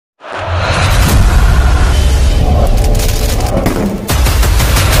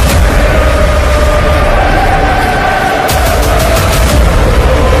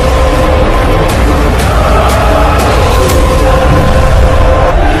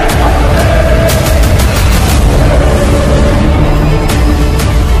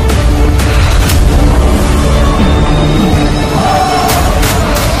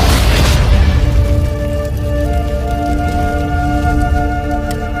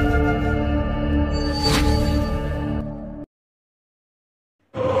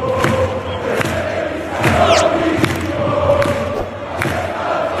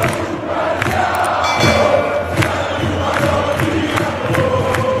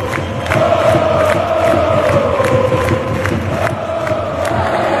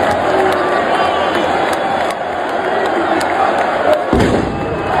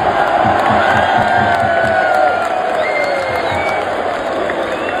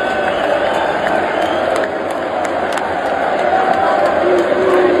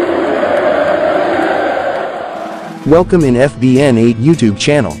Welcome in FBN8 YouTube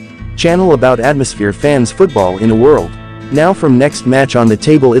channel about atmosphere fans football in a world. Now from next match on the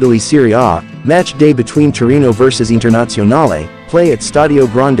table Italy Serie A, match day between Torino vs Internazionale, play at Stadio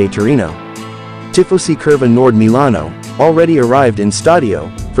Grande Torino. TIFOSI CURVA NORD Milano, already arrived in Stadio,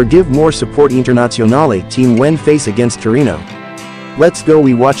 for give more support Internazionale team when face against Torino. Let's go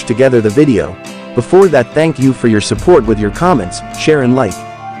we watch together the video. Before that thank you for your support with your comments, share and like.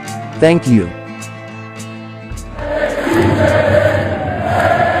 Thank you.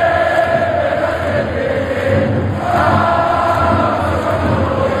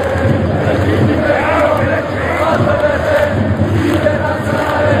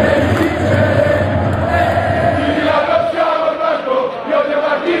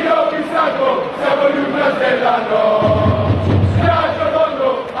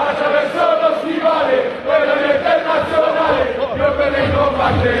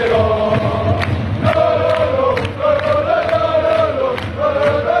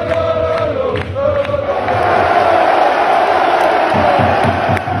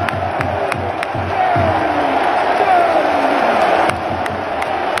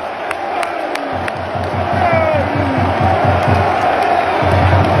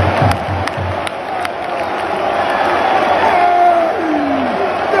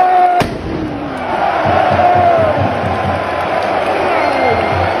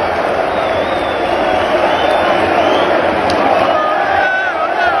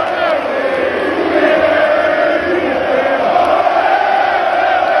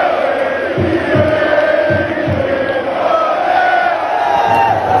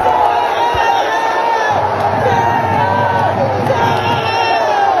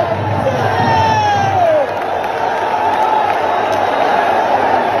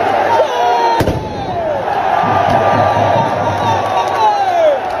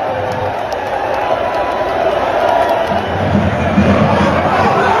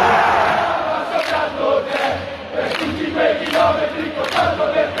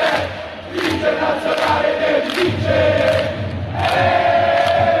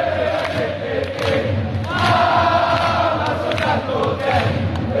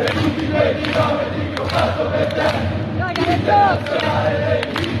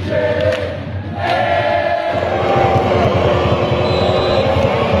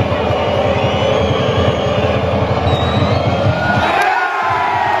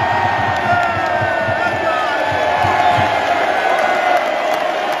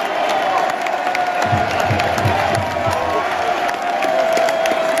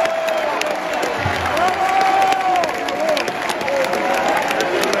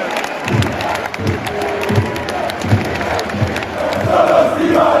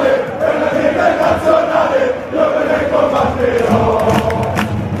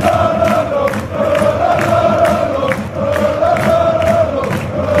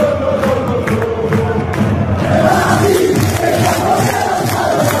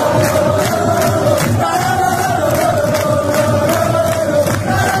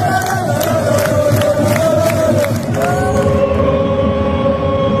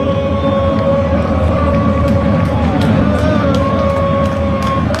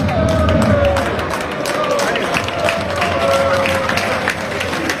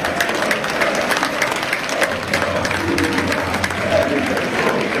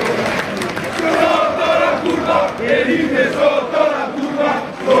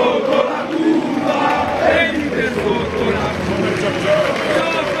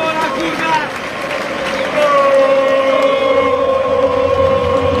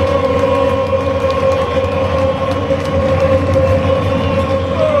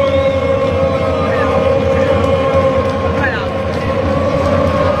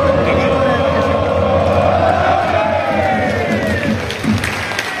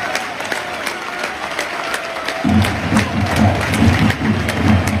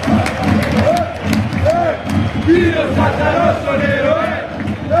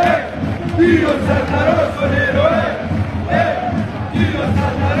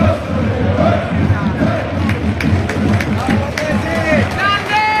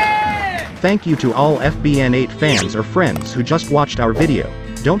 Thank you to all FBN8 fans or friends who just watched our video.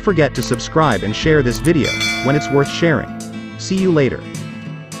 Don't forget to subscribe and share this video, when it's worth sharing. See you later.